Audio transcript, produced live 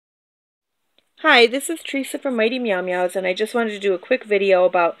Hi, this is Teresa from Mighty Meow Meows, and I just wanted to do a quick video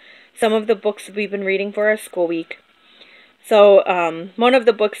about some of the books that we've been reading for our school week. So, one of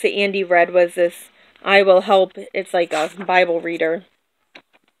the books that Andy read was this I Will Help. It's like a Bible reader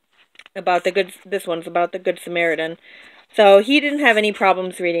about this one's about the Good Samaritan. So, he didn't have any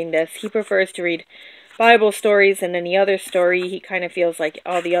problems reading this. He prefers to read Bible stories and any other story. He kind of feels like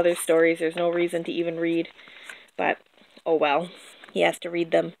all the other stories, there's no reason to even read. But, oh well, he has to read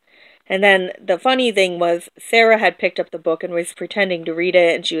them. And then the funny thing was, Sarah had picked up the book and was pretending to read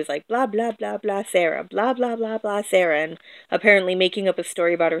it, and she was like, blah, blah, blah, blah, Sarah, blah, blah, blah, blah, Sarah, and apparently making up a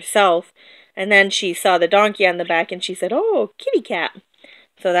story about herself. And then she saw the donkey on the back, and she said, oh, kitty cat.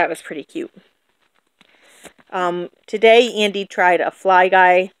 So that was pretty cute. Today, Andy tried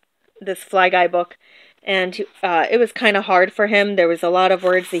this Fly Guy book, and it was kind of hard for him. There was a lot of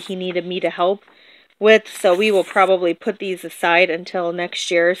words that he needed me to help with, so we will probably put these aside until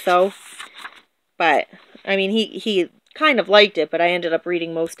next year or so. But, I mean, he kind of liked it, but I ended up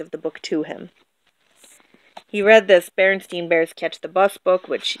reading most of the book to him. He read this Berenstain Bears Catch the Bus book,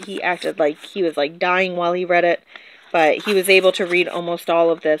 which he acted like he was like dying while he read it, but he was able to read almost all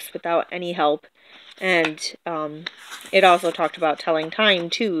of this without any help. And it also talked about telling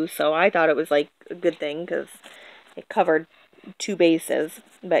time too, so I thought it was like a good thing because it covered two bases,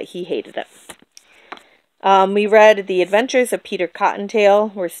 but he hated it. We read The Adventures of Peter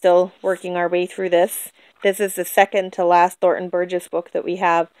Cottontail. We're still working our way through this. This is the second to last Thornton Burgess book that we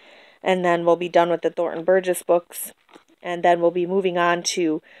have, and then we'll be done with the Thornton Burgess books, and then we'll be moving on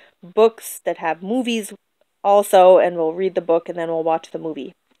to books that have movies also, and we'll read the book and then we'll watch the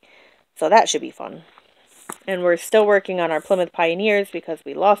movie. So that should be fun. And we're still working on our Plymouth Pioneers because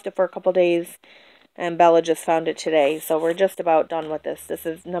we lost it for a couple days, and Bella just found it today, so we're just about done with this. This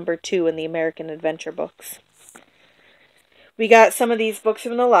is number 2 in the American Adventure books. We got some of these books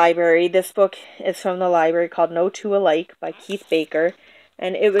from the library. This book is from the library called No Two Alike by Keith Baker,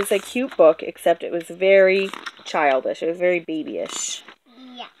 and it was a cute book, except it was very childish. It was very babyish.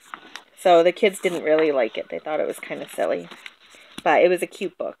 Yeah. So the kids didn't really like it. They thought it was kind of silly. But it was a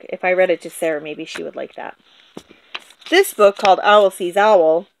cute book. If I read it to Sarah, maybe she would like that. This book, called Owl Sees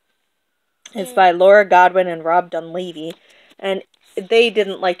Owl, is by Laura Godwin and Rob Dunleavy, and they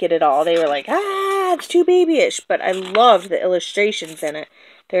didn't like it at all. They were like, it's too babyish, but I loved the illustrations in it.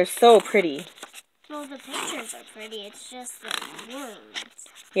 They're so pretty. Well, the pictures are pretty, it's just the words.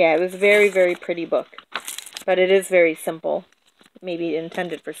 Yeah, it was a very, very pretty book, but it is very simple, maybe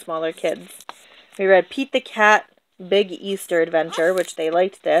intended for smaller kids. We read Pete the Cat, Big Easter Adventure, which they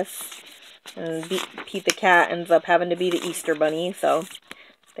liked this, and Pete the Cat ends up having to be the Easter Bunny, so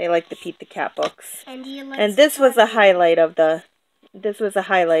they like the Pete the Cat books. And this was a highlight of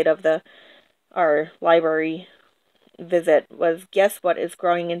our library visit, was Guess What Is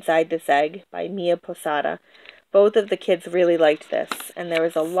Growing Inside This Egg by Mia Posada. Both of the kids really liked this, and there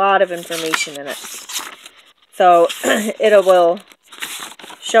was a lot of information in it. So it will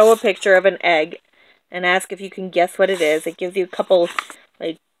show a picture of an egg and ask if you can guess what it is. It gives you a couple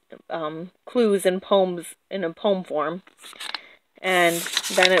clues in poems, in a poem form. And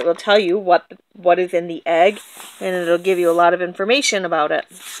then it will tell you what is in the egg, and it'll give you a lot of information about it.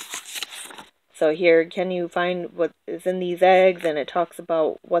 So here, can you find what is in these eggs? And it talks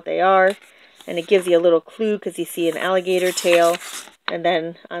about what they are, and it gives you a little clue because you see an alligator tail, and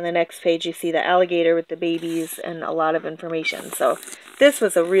then on the next page you see the alligator with the babies and a lot of information. So this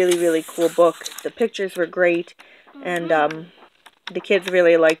was a really, really cool book. The pictures were great, and the kids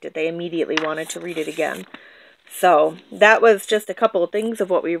really liked it. They immediately wanted to read it again. So that was just a couple of things of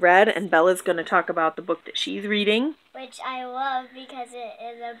what we read, and Bella's going to talk about the book that she's reading. Which I love because it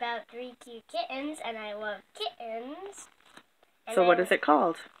is about 3 cute kittens, and I love kittens. And so what is it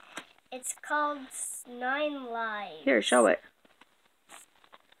called? It's called 9 Lives. Here, show it.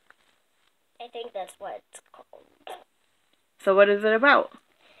 I think that's what it's called. So what is it about?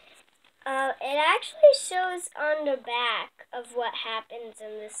 It actually shows on the back of what happens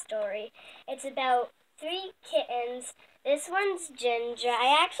in this story. It's about 3 kittens. This one's Ginger.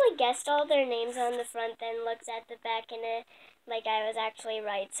 I actually guessed all their names on the front, then looked at the back, and like I was actually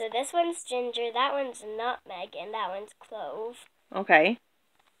right. So this one's Ginger, that one's Nutmeg, and that one's Clove. Okay.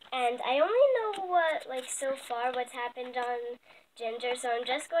 And I only know so far what's happened on Ginger, so I'm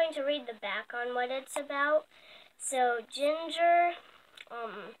just going to read the back on what it's about. So Ginger,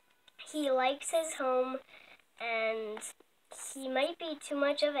 he likes his home, and he might be too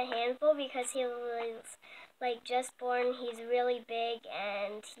much of a handful because he was just born. He's really big,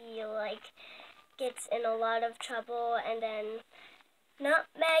 and he gets in a lot of trouble. And then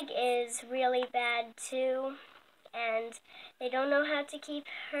Nutmeg is really bad too, and they don't know how to keep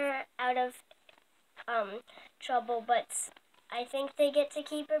her out of trouble, but I think they get to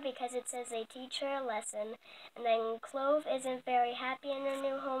keep her because it says they teach her a lesson. And then Clove isn't very happy in her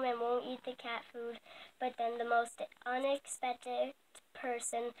new home and won't eat the cat food. But then the most unexpected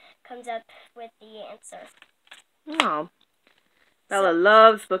person comes up with the answer. Oh. Bella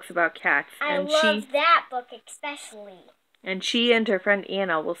loves books about cats. I love that book especially. And she and her friend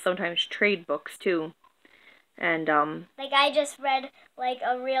Anna will sometimes trade books too. And like I just read like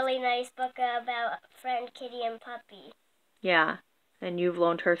a really nice book about friend Kitty and Puppy. Yeah. And you've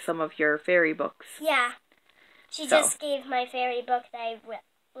loaned her some of your fairy books. Yeah. She just gave my fairy book that I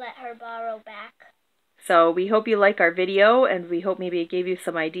let her borrow back. So we hope you like our video, and we hope maybe it gave you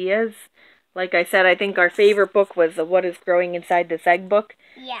some ideas. Like I said, I think our favorite book was the What is Growing Inside This Egg book.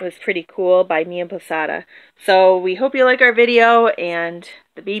 Yeah. It was pretty cool, by Mia Posada. So we hope you like our video, and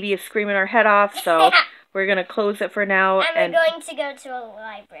the baby is screaming our head off, so we're going to close it for now. And we're going to go to a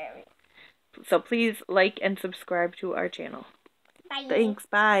library. So please like and subscribe to our channel. Bye. Thanks.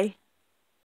 Bye.